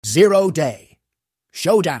0 Day.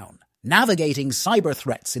 Showdown. Navigating cyber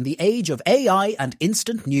threats in the age of AI and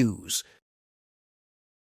instant news.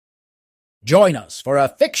 Join us for a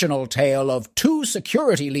fictional tale of two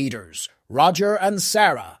security leaders, Roger and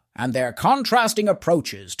Sarah, and their contrasting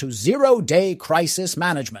approaches to 0 Day crisis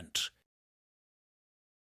management.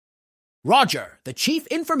 Roger, the Chief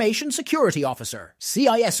Information Security Officer,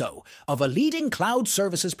 CISO, of a leading cloud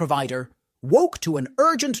services provider, woke to an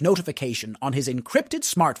urgent notification on his encrypted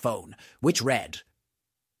smartphone, which read,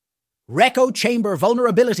 "wrEchoChamber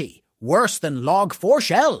vulnerability, worse than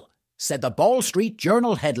Log4Shell," said the Wall Street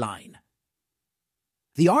Journal headline.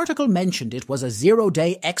 The article mentioned it was a 0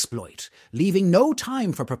 Day exploit, leaving no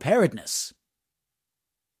time for preparedness.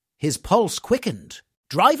 His pulse quickened.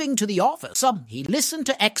 Driving to the office, he listened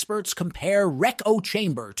to experts compare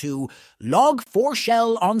wrEchoChamber to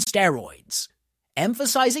Log4Shell on steroids,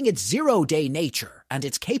 emphasizing its 0 Day nature and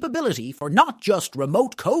its capability for not just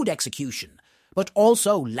remote code execution, but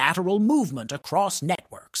also lateral movement across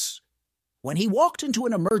networks. When he walked into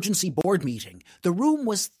an emergency board meeting, the room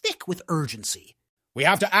was thick with urgency. "We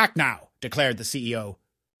have to act now," declared the CEO.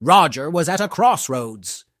 Roger was at a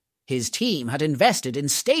crossroads. His team had invested in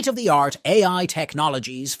state-of-the-art AI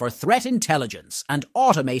technologies for threat intelligence and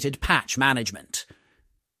automated patch management.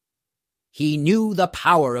 He knew the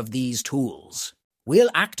power of these tools.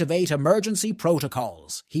 "We'll activate emergency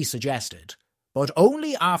protocols," he suggested, "but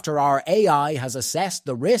only after our AI has assessed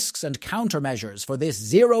the risks and countermeasures for this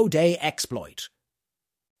 0 Day exploit."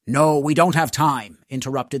 "No, we don't have time,"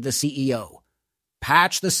 interrupted the CEO.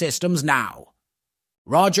 "Patch the systems now."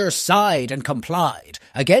 Roger sighed and complied,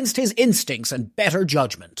 against his instincts and better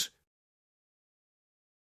judgment.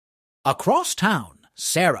 Across town,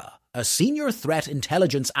 Sarah, a senior threat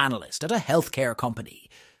intelligence analyst at a healthcare company,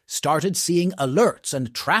 started seeing alerts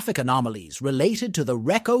and traffic anomalies related to the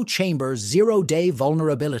wrEchoChamber 0 Day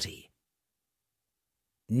vulnerability.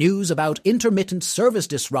 News about intermittent service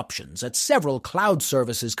disruptions at several cloud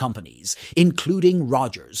services companies, including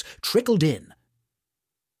Roger's, trickled in.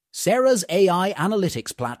 Sarah's AI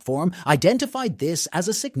analytics platform identified this as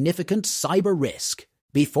a significant cyber risk.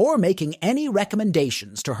 Before making any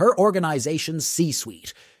recommendations to her organization's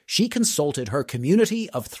C-suite, she consulted her community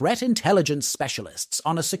of threat intelligence specialists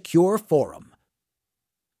on a secure forum.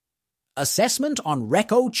 Assessment on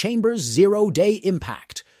wrEchoChamber's 0 Day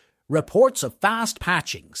impact. Reports of fast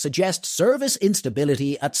patching suggest service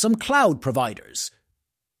instability at some cloud providers.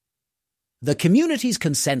 The community's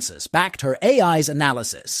consensus backed her AI's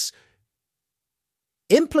analysis.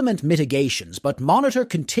 Implement mitigations but monitor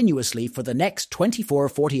continuously for the next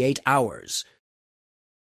 24-48 hours.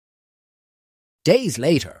 Days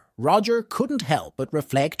later, Roger couldn't help but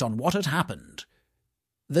reflect on what had happened.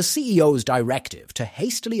 The CEO's directive to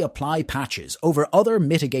hastily apply patches over other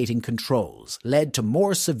mitigating controls led to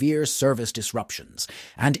more severe service disruptions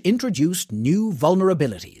and introduced new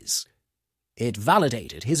vulnerabilities. It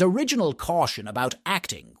validated his original caution about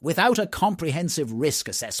acting without a comprehensive risk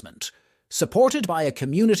assessment, supported by a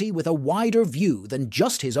community with a wider view than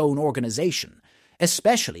just his own organization,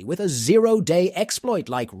 especially with a 0 Day exploit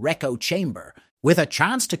like wrEchoChamber. With a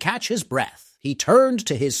chance to catch his breath, he turned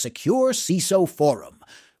to his secure CISO forum,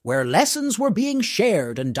 where lessons were being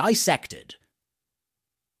shared and dissected.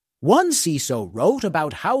 One CISO wrote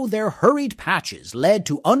about how their hurried patches led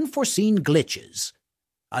to unforeseen glitches.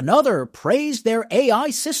 Another praised their AI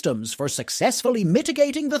systems for successfully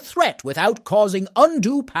mitigating the threat without causing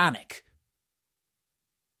undue panic.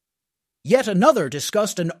 Yet another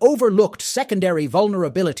discussed an overlooked secondary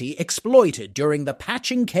vulnerability exploited during the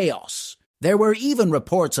patching chaos. There were even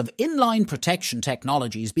reports of inline protection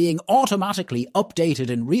technologies being automatically updated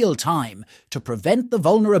in real time to prevent the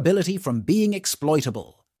vulnerability from being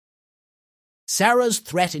exploitable. Sarah's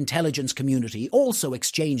threat intelligence community also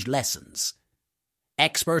exchanged lessons.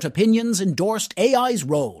 Expert opinions endorsed AI's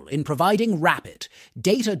role in providing rapid,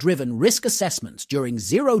 data-driven risk assessments during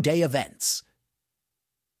 0 Day events.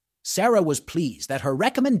 Sarah was pleased that her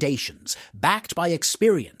recommendations, backed by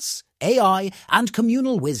experience, AI, and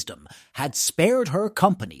communal wisdom, had spared her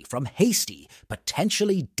company from hasty,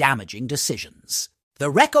 potentially damaging decisions.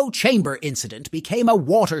 The wrEchoChamber incident became a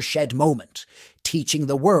watershed moment, teaching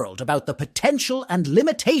the world about the potential and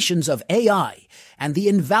limitations of AI and the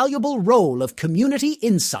invaluable role of community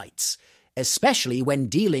insights, especially when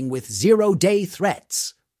dealing with 0 Day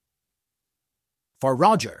threats. For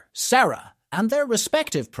Roger, Sarah, and their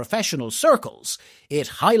respective professional circles,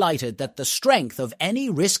 it highlighted that the strength of any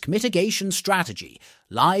risk mitigation strategy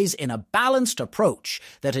lies in a balanced approach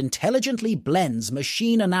that intelligently blends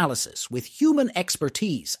machine analysis with human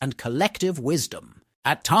expertise and collective wisdom.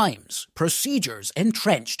 At times, procedures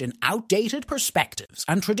entrenched in outdated perspectives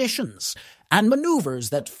and traditions, and maneuvers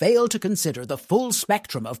that fail to consider the full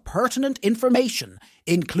spectrum of pertinent information,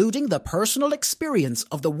 including the personal experience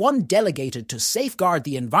of the one delegated to safeguard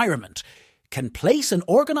the environment, can place an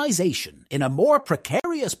organization in a more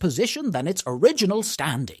precarious position than its original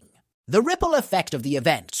standing. The ripple effect of the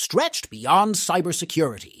event stretched beyond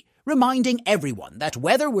cybersecurity, reminding everyone that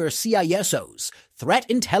whether we're CISOs, threat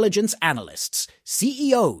intelligence analysts,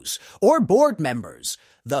 CEOs, or board members,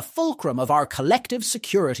 the fulcrum of our collective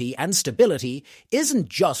security and stability isn't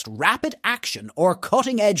just rapid action or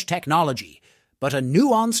cutting-edge technology, but a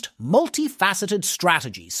nuanced, multifaceted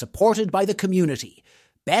strategy supported by the community,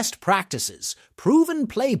 best practices, proven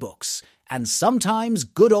playbooks, and sometimes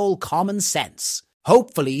good old common sense.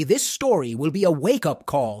 Hopefully, this story will be a wake-up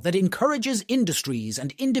call that encourages industries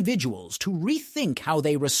and individuals to rethink how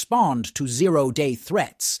they respond to zero-day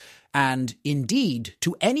threats, and, indeed,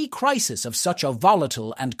 to any crisis of such a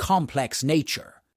volatile and complex nature.